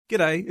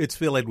G'day, it's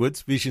Phil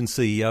Edwards, Vision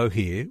CEO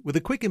here, with a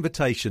quick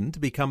invitation to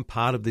become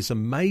part of this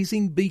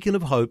amazing beacon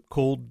of hope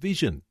called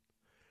Vision.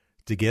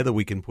 Together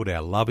we can put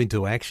our love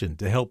into action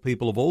to help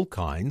people of all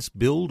kinds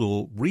build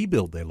or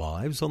rebuild their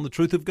lives on the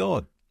truth of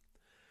God.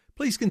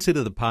 Please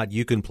consider the part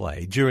you can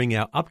play during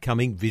our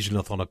upcoming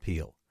Visionathon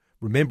appeal,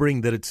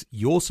 remembering that it's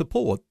your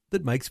support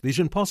that makes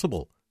Vision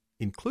possible,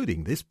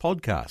 including this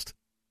podcast.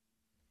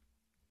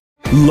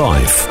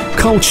 Life,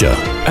 culture,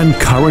 and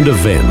current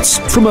events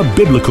from a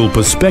biblical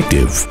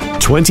perspective.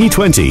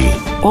 2020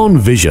 on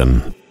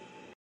Vision.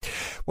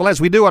 Well, as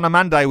we do on a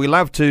Monday, we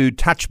love to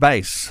touch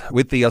base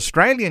with the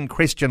Australian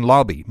Christian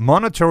Lobby,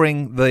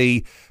 monitoring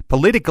the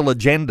political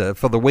agenda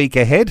for the week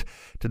ahead.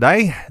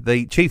 Today,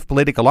 the Chief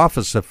Political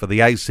Officer for the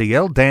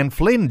ACL, Dan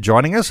Flynn,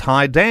 joining us.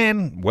 Hi,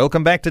 Dan.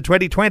 Welcome back to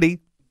 2020.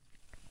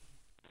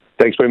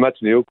 Thanks very much,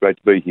 Neil. Great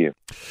to be here.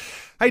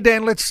 Hey,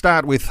 Dan, let's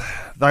start with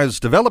those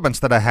developments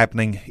that are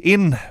happening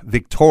in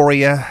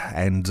Victoria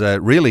and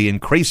really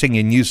increasing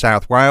in New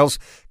South Wales.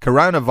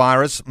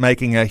 Coronavirus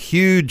making a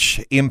huge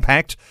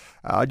impact.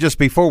 Just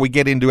before we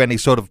get into any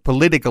sort of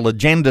political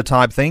agenda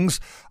type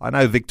things, I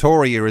know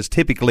Victoria is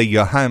typically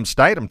your home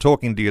state. I'm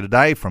talking to you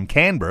today from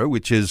Canberra,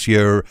 which is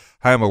your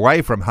home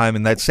away from home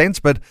in that sense.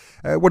 But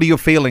what are your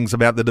feelings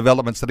about the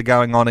developments that are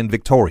going on in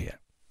Victoria?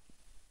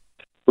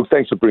 Well,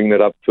 thanks for bringing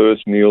that up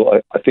first, Neil.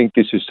 I think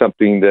this is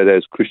something that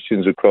as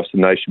Christians across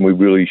the nation we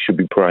really should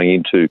be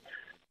praying into.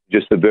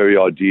 Just the very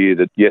idea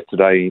that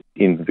yesterday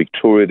in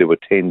Victoria there were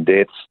 10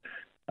 deaths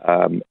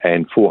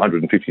and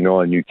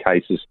 459 new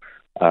cases.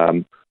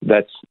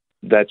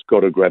 That's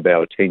got to grab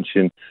our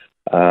attention.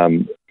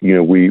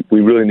 We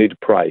really need to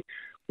pray.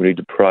 We need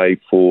to pray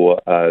for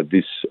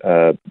this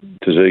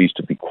disease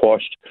to be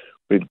quashed.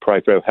 We need to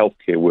pray for our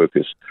healthcare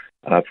workers,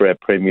 for our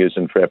premiers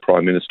and for our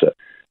Prime Minister.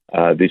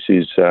 This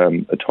is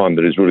a time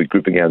that is really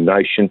gripping our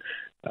nation,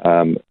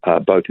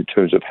 both in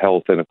terms of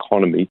health and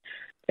economy,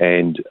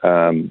 and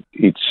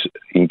it's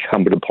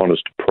incumbent upon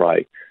us to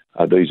pray.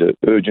 These are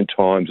urgent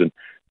times, and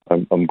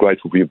I'm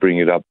grateful for you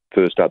bringing it up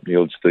first up,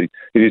 Neil. It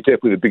is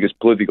definitely the biggest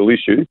political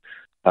issue,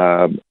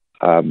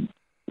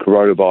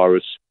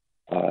 coronavirus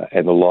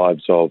and the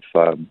lives of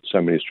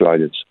so many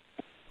Australians.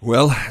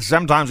 Well,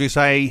 sometimes we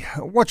say,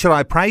 what should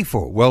I pray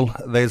for? Well,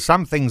 there's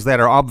some things that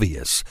are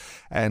obvious,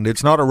 and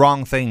it's not a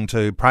wrong thing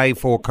to pray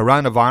for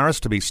coronavirus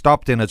to be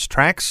stopped in its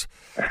tracks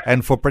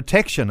and for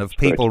protection of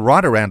people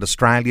right around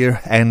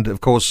Australia, and,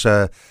 of course,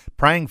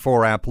 praying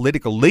for our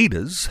political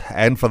leaders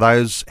and for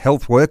those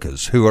health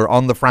workers who are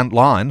on the front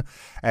line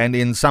and,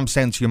 in some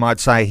sense, you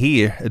might say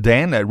here,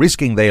 Dan,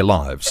 risking their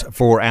lives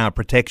for our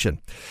protection.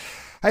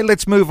 Hey,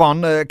 let's move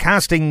on,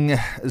 casting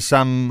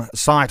some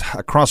sight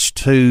across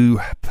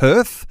to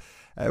Perth,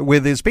 where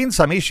there's been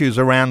some issues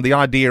around the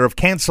idea of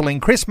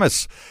cancelling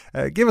Christmas.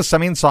 Give us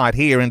some insight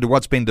here into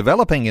what's been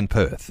developing in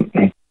Perth.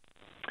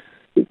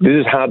 This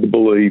is hard to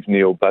believe,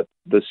 Neil, but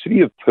the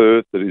City of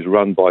Perth, that is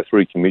run by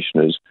 3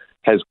 commissioners,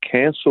 has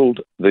cancelled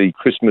the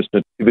Christmas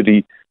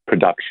nativity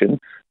production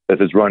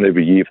that has run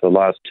every year for the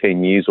last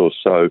 10 years or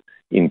so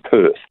in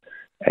Perth.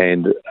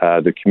 And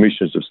the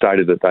commissioners have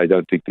stated that they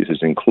don't think this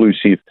is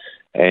inclusive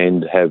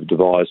and have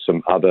devised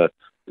some other,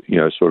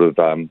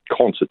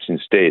 concerts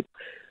instead.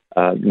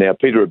 Now,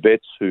 Peter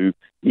Abetz, who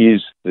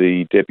is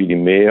the Deputy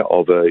Mayor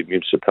of a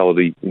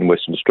municipality in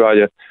Western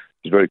Australia,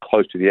 is very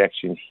close to the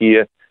action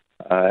here,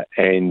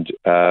 and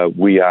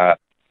we are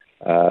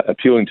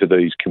appealing to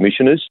these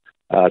commissioners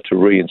to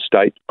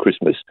reinstate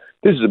Christmas.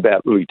 This is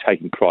about really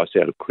taking Christ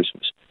out of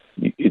Christmas.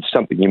 It's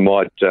something you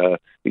might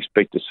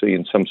expect to see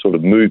in some sort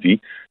of movie,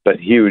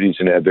 but here it is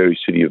in our very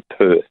city of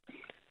Perth.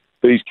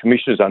 These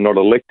commissioners are not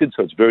elected,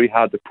 so it's very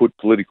hard to put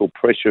political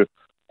pressure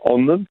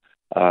on them,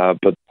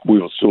 but we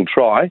will still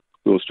try.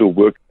 We will still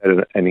work at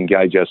it and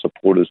engage our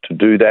supporters to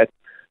do that.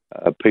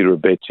 Peter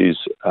Abetz is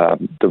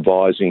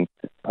devising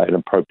an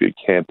appropriate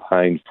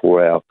campaign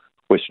for our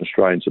Western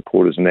Australian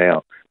supporters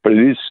now. But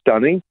it is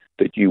stunning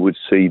that you would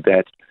see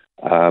that,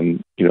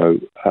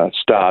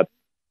 start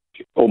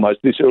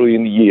almost this early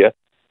in the year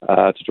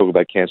to talk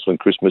about cancelling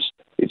Christmas.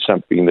 It's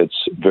something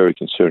that's very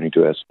concerning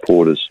to our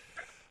supporters.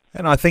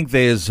 And I think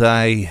there's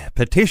a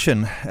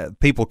petition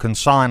people can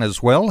sign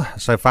as well.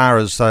 So far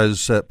as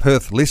those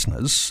Perth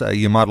listeners,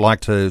 you might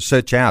like to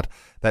search out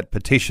that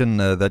petition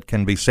that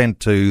can be sent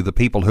to the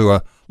people who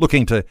are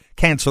looking to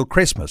cancel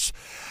Christmas.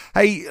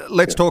 Hey,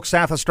 let's talk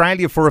South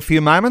Australia for a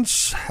few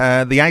moments.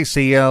 The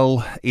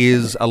ACL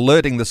is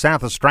alerting the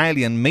South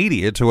Australian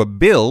media to a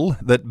bill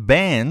that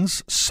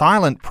bans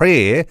silent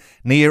prayer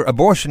near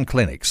abortion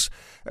clinics.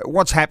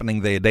 What's happening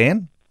there,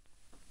 Dan?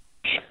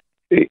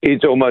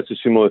 It's almost a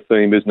similar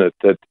theme, isn't it?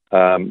 That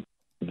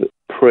the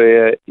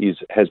prayer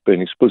has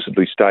been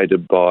explicitly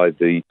stated by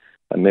a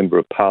member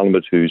of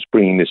Parliament who's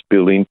bringing this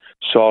bill in,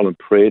 silent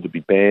prayer to be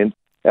banned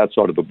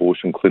outside of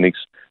abortion clinics.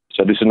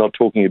 So this is not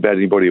talking about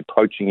anybody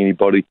approaching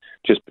anybody,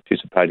 just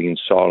participating in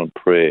silent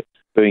prayer,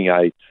 being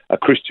a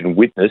Christian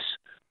witness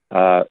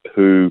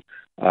who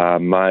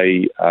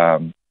may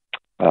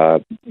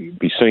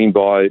be seen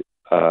by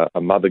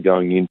a mother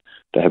going in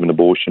to have an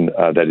abortion,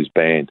 that is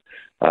banned.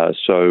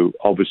 So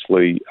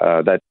obviously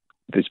that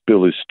this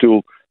bill is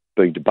still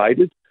being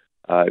debated.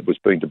 It was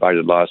being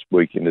debated last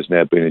week and has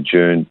now been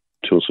adjourned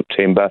till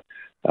September.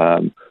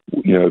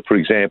 For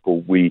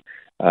example, we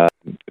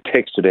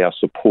texted our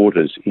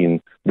supporters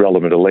in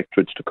relevant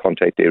electorates to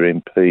contact their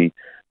MP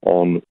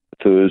on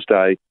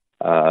Thursday.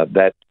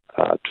 That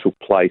took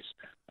place.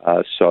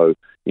 So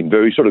in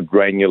very sort of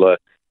granular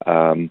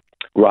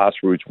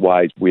grassroots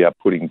ways, we are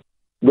putting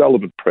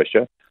relevant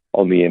pressure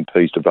on the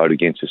MPs to vote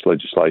against this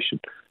legislation.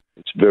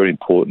 It's very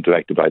important to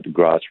activate the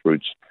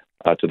grassroots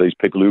to these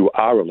people who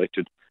are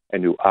elected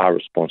and who are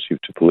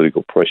responsive to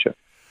political pressure.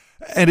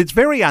 And it's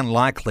very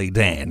unlikely,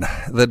 Dan,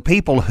 that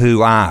people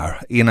who are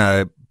in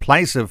a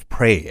place of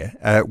prayer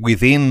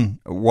within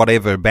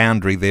whatever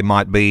boundary there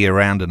might be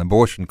around an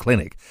abortion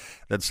clinic,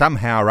 that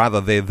somehow or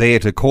other they're there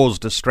to cause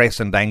distress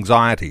and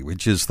anxiety,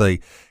 which is the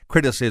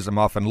criticism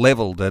often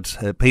levelled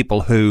at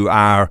people who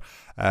are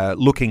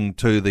looking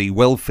to the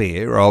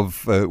welfare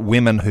of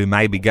women who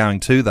may be going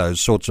to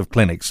those sorts of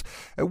clinics.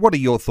 What are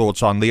your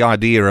thoughts on the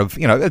idea of,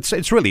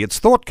 it's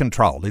thought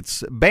control.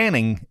 It's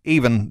banning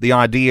even the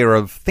idea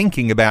of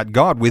thinking about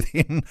God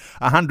within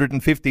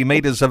 150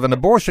 metres of an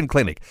abortion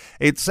clinic.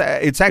 It's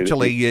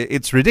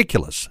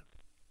ridiculous.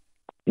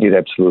 It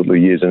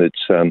absolutely is, and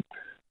it's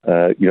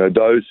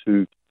those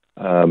who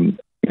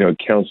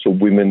counsel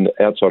women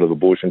outside of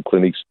abortion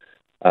clinics.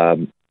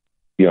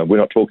 We're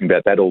not talking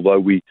about that, although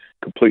we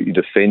completely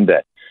defend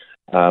that.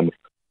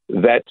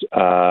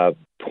 That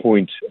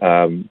point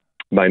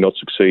may not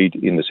succeed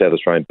in the South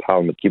Australian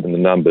Parliament, given the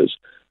numbers,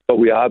 but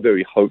we are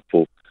very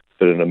hopeful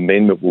that an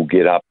amendment will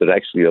get up that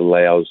actually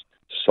allows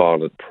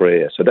silent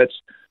prayer. So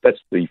that's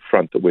the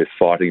front that we're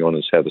fighting on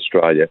in South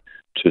Australia,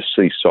 to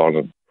see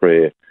silent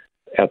prayer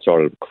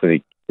outside of the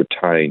clinic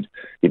retained.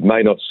 It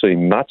may not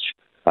seem much,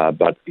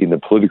 but in the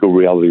political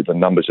reality of the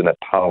numbers in that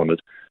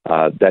Parliament,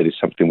 that is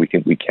something we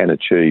think we can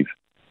achieve.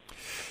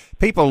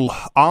 People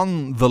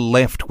on the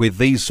left with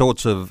these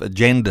sorts of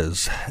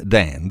agendas,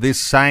 Dan, this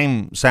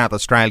same South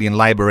Australian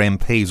Labor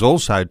MPs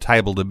also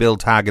tabled a bill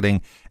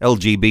targeting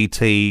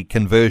LGBT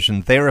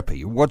conversion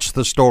therapy. What's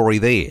the story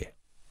there?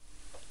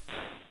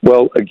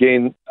 Well,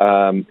 again,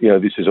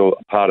 this is all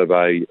part of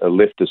a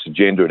leftist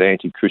agenda, an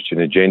anti-Christian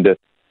agenda,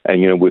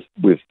 and with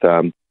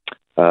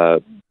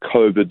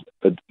COVID,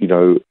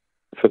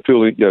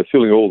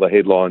 filling all the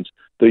headlines,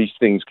 these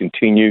things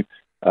continue.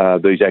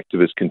 These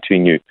activists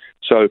continue.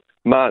 So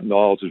Martin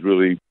Iles is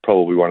really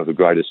probably one of the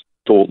greatest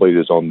thought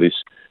leaders on this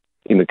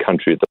in the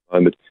country at the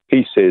moment.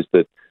 He says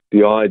that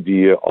the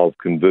idea of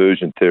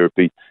conversion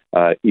therapy,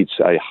 it's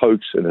a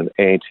hoax and an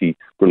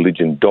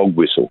anti-religion dog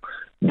whistle,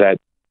 that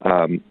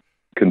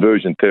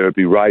conversion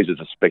therapy raises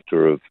a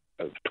spectre of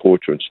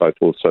torture and so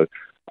forth. So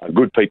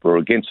good people are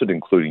against it,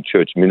 including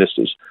church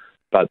ministers.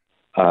 But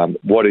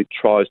what it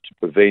tries to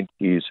prevent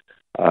is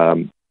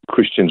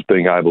Christians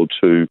being able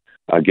to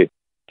get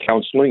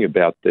counselling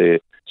about their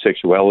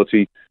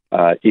sexuality.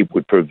 It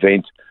would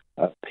prevent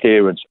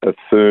parents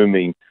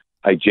affirming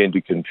a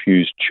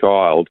gender-confused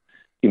child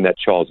in that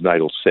child's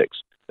natal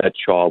sex. That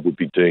child would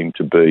be deemed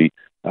to be,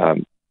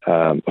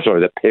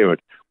 that parent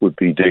would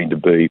be deemed to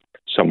be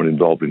someone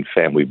involved in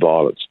family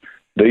violence.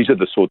 These are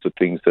the sorts of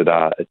things that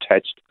are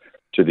attached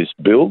to this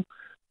bill,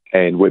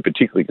 and we're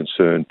particularly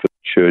concerned for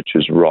the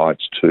church's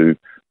rights to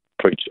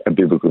preach a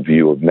biblical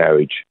view of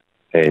marriage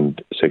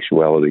and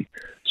sexuality.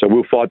 So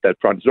we'll fight that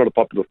front. It's not a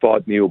popular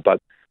fight, Neil, but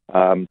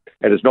and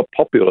it's not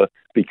popular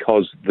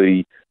because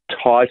the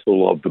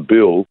title of the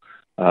bill,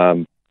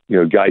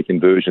 gay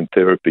conversion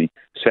therapy,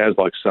 sounds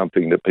like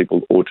something that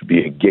people ought to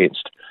be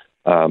against.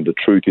 The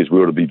truth is we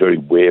ought to be very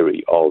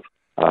wary of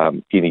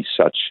any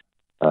such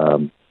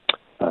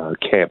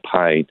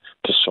campaign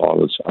to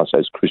silence us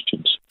as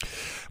Christians.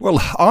 Well,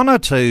 honour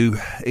to,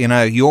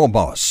 your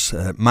boss,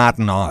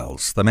 Martin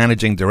Iles, the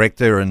Managing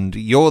Director, and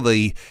you're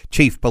the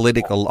Chief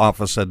Political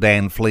Officer,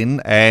 Dan Flynn,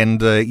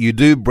 and you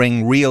do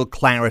bring real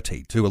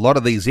clarity to a lot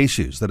of these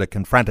issues that are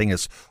confronting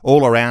us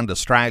all around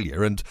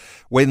Australia. And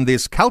when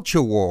this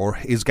culture war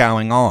is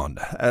going on,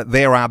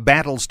 there are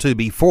battles to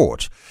be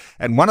fought.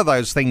 And one of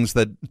those things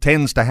that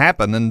tends to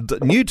happen, and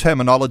new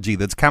terminology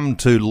that's come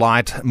to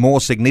light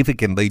more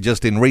significantly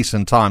just in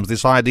recent times,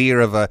 this idea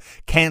of a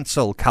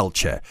cancel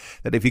culture,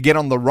 that if you get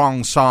on the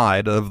wrong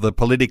side of the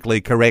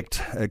politically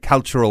correct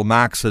cultural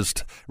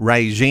Marxist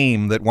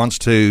regime that wants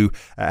to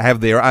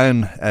have their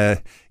own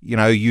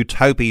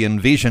utopian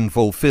vision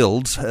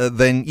fulfilled,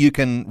 then you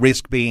can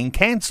risk being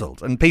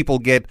cancelled. And people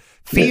get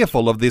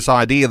fearful of this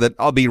idea that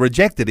I'll be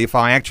rejected if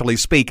I actually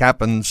speak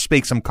up and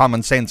speak some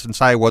common sense and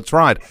say what's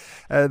right.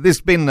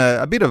 There's been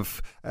a bit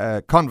of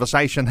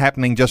conversation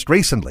happening just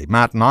recently.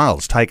 Martin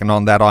Iles taken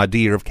on that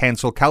idea of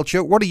cancel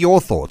culture. What are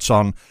your thoughts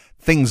on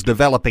things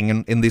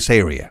developing in this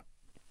area?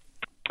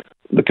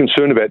 The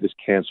concern about this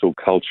cancel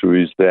culture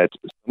is that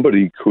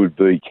somebody could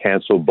be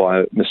cancelled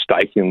by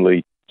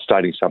mistakenly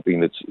stating something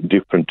that's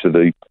different to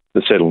the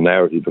settled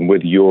narrative. And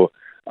whether you're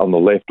on the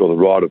left or the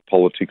right of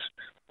politics,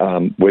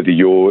 whether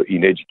you're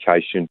in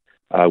education,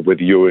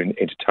 whether you're in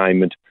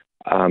entertainment,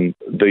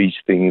 these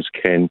things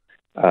can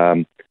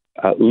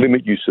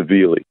limit you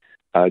severely.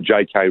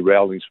 J.K.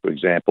 Rowling's, for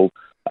example,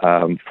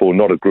 for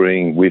not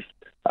agreeing with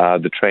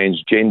the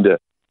transgender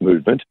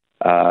movement,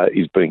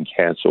 is being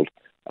cancelled.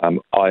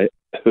 I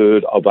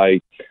heard of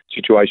a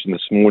situation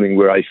this morning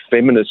where a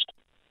feminist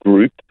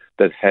group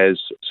that has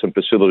some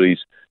facilities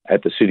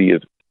at the City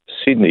of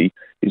Sydney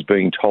is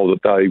being told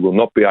that they will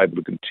not be able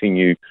to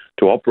continue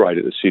to operate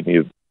in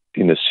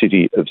the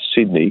City of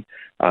Sydney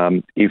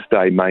if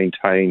they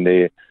maintain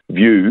their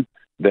view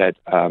that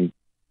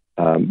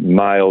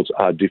males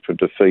are different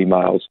to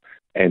females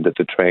and that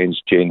the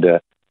transgender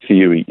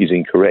theory is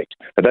incorrect.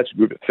 But that's a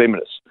group of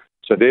feminists.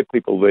 So they're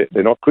people,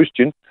 they're not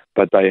Christian,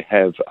 but they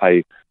have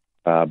a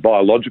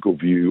biological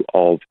view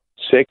of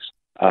sex.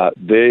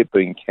 They're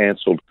being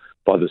cancelled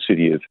by the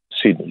City of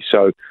Sydney.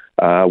 So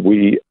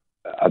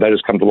that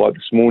has come to light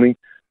this morning,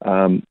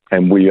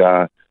 and we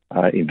are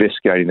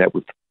investigating that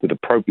with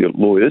appropriate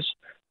lawyers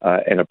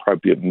and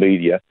appropriate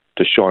media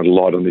to shine a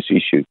light on this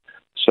issue.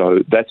 So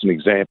that's an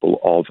example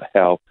of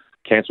how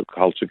cancel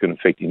culture can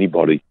affect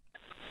anybody.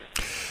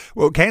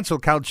 Well, cancel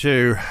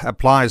culture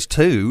applies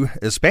too,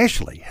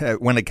 especially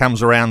when it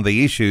comes around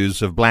the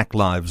issues of Black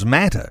Lives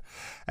Matter.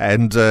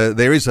 And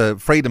there is a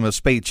freedom of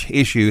speech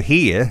issue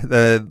here.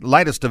 The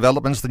latest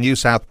developments, the New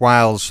South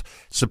Wales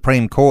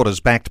Supreme Court has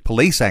backed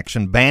police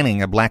action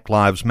banning a Black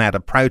Lives Matter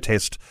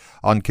protest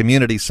on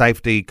community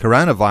safety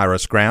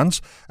coronavirus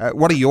grounds.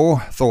 What are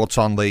your thoughts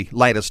on the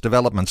latest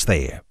developments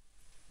there?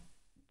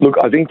 Look,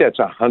 I think that's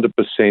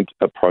 100%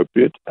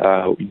 appropriate.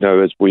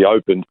 As we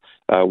opened,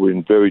 we're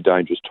in very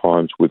dangerous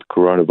times with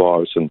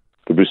coronavirus and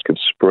the risk of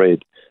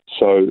spread.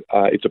 So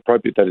it's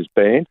appropriate that it's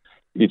banned.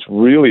 It's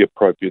really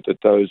appropriate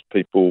that those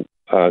people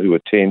who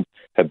attend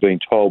have been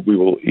told we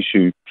will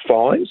issue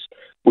fines.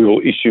 We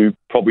will issue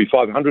probably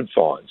 500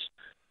 fines.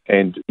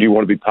 And you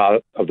want to be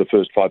part of the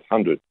first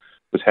 500,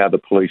 was how the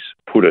police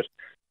put it.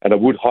 And I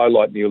would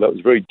highlight, Neil, that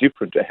was very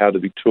different to how the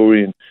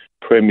Victorian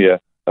Premier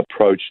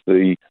approached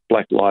the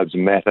Black Lives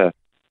Matter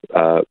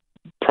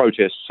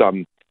protests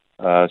some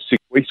 6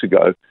 weeks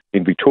ago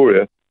in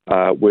Victoria,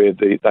 where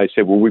they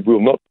said, well, we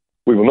will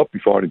not be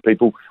fining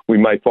people. We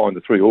may fine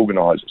the three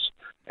organisers.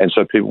 And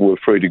so people were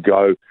free to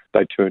go.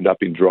 They turned up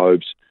in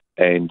droves,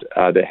 and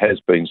there has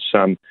been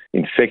some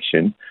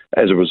infection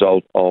as a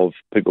result of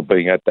people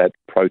being at that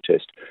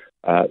protest.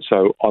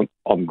 So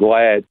I'm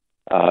glad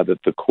that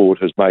the court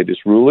has made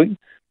this ruling.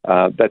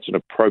 That's an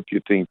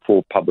appropriate thing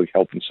for public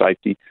health and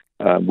safety.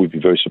 We'd be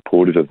very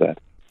supportive of that.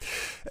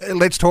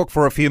 Let's talk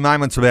for a few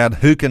moments about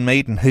who can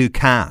meet and who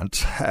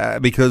can't,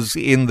 because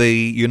in the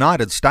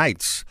United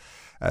States,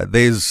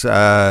 there's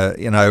a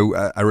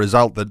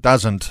result that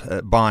doesn't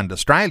bind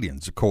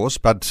Australians, of course,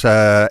 but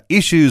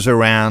issues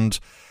around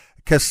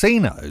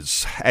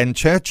casinos and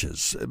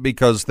churches,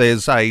 because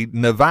there's a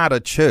Nevada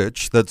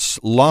church that's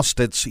lost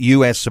its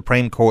US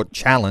Supreme Court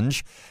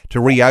challenge to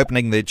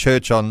reopening their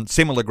church on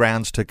similar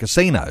grounds to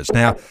casinos.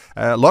 Now,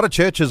 a lot of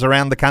churches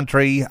around the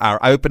country are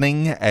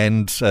opening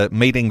and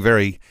meeting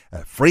very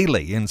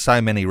freely in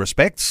so many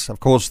respects. Of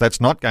course, that's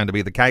not going to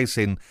be the case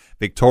in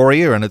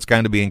Victoria, and it's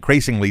going to be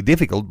increasingly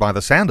difficult by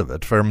the sound of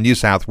it from New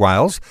South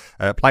Wales,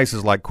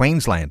 places like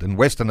Queensland and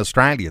Western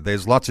Australia.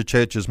 There's lots of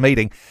churches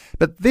meeting.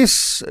 But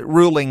this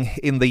ruling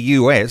in the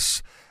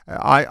US,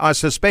 I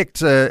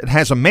suspect it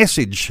has a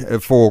message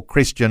for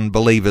Christian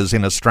believers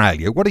in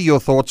Australia. What are your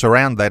thoughts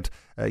around that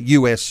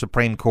US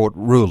Supreme Court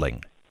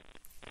ruling?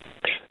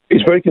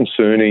 It's very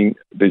concerning,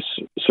 this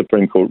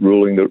Supreme Court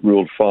ruling that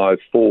ruled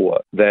 5-4,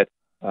 that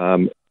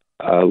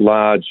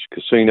large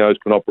casinos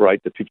can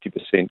operate to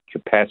 50%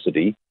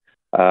 capacity,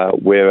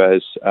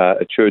 whereas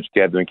a church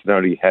gathering can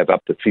only have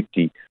up to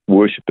 50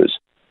 worshippers.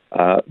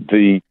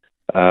 The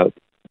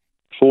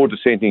four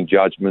dissenting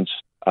judgments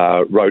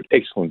wrote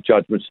excellent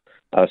judgments,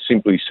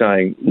 simply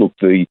saying, look,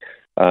 the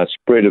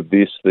spread of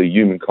this, the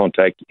human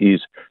contact,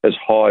 is as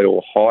high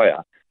or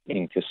higher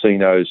in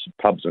casinos,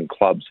 pubs and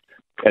clubs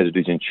as it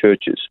is in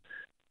churches.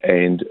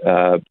 And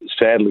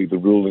sadly, the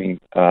ruling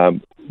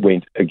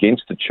went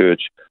against the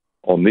church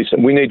on this.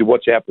 And we need to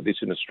watch out for this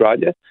in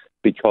Australia,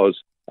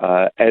 because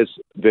as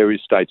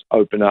various states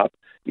open up,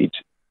 it's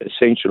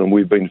essential, and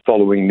we've been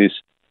following this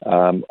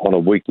on a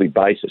weekly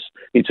basis,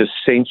 it's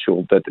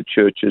essential that the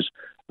churches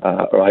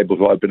are able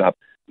to open up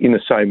in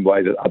the same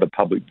way that other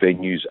public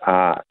venues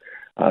are,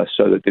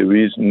 so that there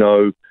is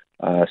no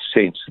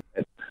sense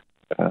that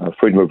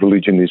freedom of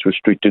religion is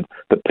restricted,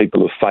 that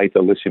people of faith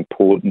are less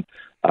important,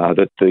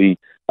 that the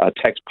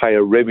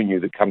taxpayer revenue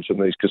that comes from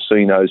these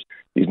casinos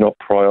is not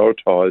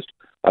prioritised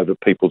over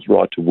people's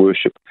right to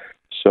worship.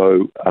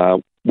 So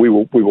we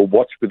will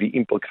watch for the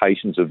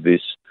implications of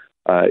this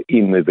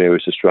in the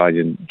various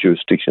Australian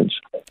jurisdictions.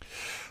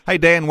 Hey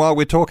Dan, while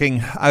we're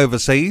talking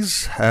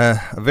overseas, a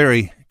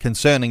very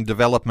concerning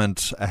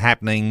development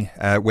happening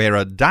where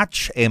a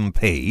Dutch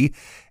MP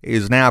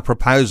is now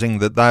proposing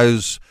that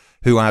those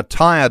who are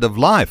tired of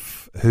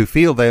life, who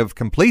feel they've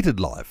completed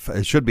life,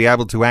 should be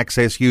able to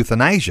access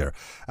euthanasia.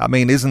 I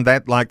mean, isn't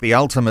that like the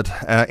ultimate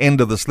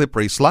end of the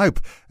slippery slope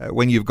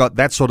when you've got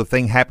that sort of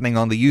thing happening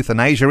on the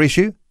euthanasia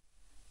issue?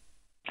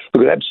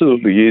 Look, it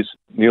absolutely is.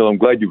 Neil, I'm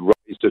glad you've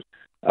raised is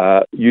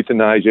that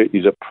euthanasia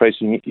is a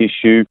pressing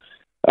issue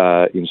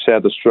in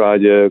South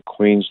Australia,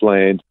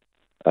 Queensland,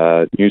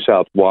 New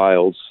South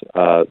Wales.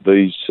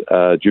 These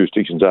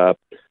jurisdictions are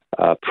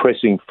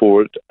pressing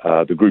for it.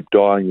 The group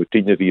Dying with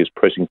Dignity is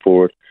pressing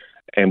for it.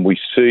 And we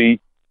see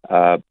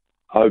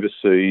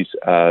overseas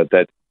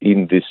that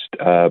in this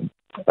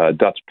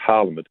Dutch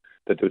Parliament,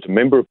 that there's a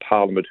member of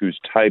Parliament who's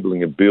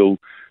tabling a bill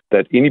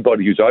that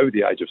anybody who's over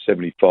the age of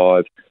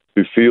 75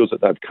 who feels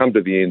that they've come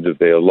to the end of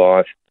their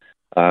life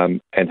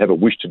and have a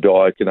wish to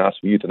die can ask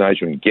for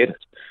euthanasia and get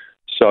it.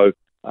 So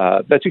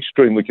that's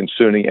extremely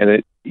concerning,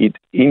 and it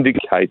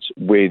indicates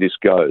where this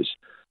goes.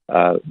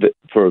 That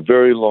for a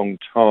very long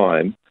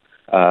time,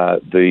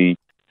 the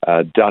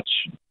Dutch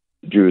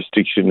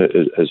jurisdiction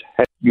has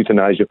had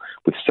euthanasia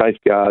with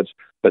safeguards,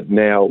 but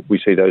now we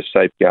see those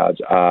safeguards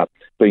are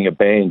being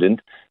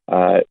abandoned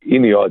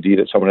in the idea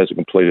that someone has a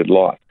completed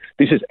life.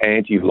 This is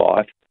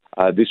anti-life.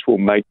 This will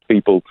make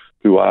people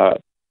who are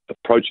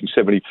approaching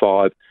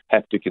 75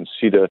 have to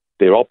consider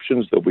their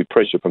options. There'll be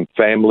pressure from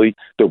family.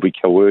 There'll be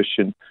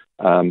coercion.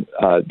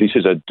 This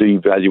is a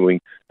devaluing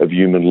of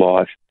human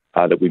life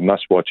that we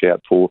must watch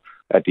out for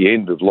at the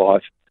end of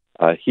life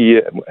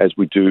here, as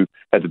we do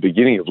at the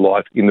beginning of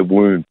life in the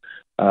womb.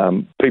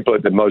 People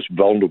at the most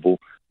vulnerable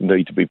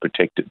need to be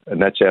protected,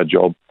 and that's our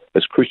job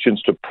as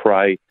Christians, to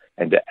pray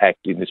and to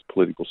act in this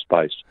political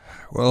space.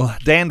 Well,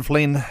 Dan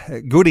Flynn,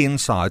 good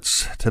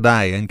insights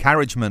today,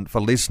 encouragement for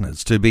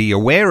listeners to be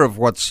aware of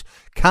what's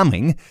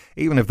coming,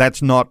 even if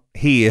that's not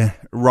here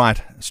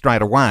right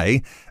straight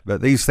away.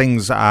 But these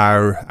things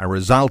are a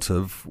result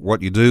of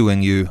what you do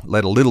when you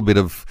let a little bit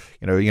of,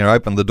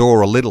 open the door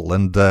a little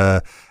and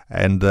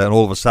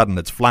all of a sudden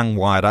it's flung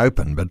wide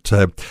open. But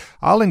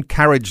I'll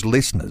encourage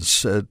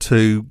listeners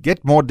to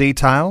get more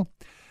detail.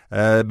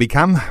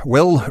 Become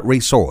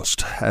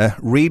well-resourced.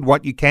 Read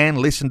what you can,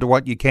 listen to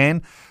what you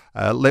can.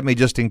 Let me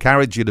just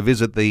encourage you to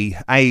visit the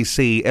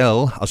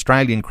ACL,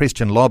 Australian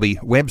Christian Lobby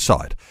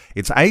website.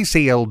 It's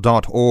acl.org.au,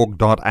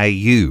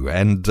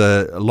 and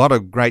a lot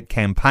of great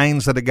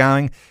campaigns that are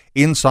going,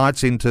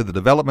 insights into the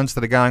developments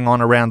that are going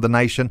on around the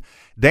nation.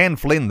 Dan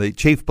Flynn, the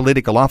Chief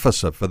Political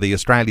Officer for the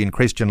Australian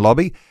Christian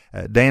Lobby.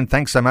 Dan,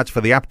 thanks so much for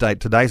the update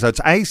today. So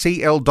it's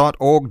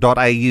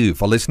acl.org.au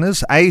for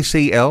listeners,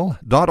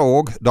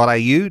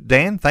 acl.org.au.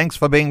 Dan, thanks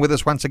for being with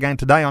us once again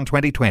today on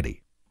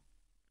 2020.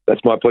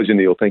 That's my pleasure,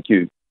 Neil. Thank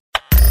you.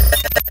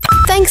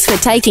 Thanks for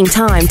taking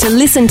time to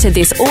listen to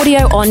this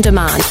audio on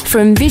demand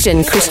from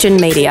Vision Christian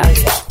Media.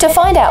 To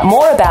find out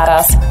more about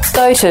us,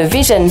 go to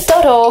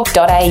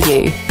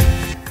vision.org.au.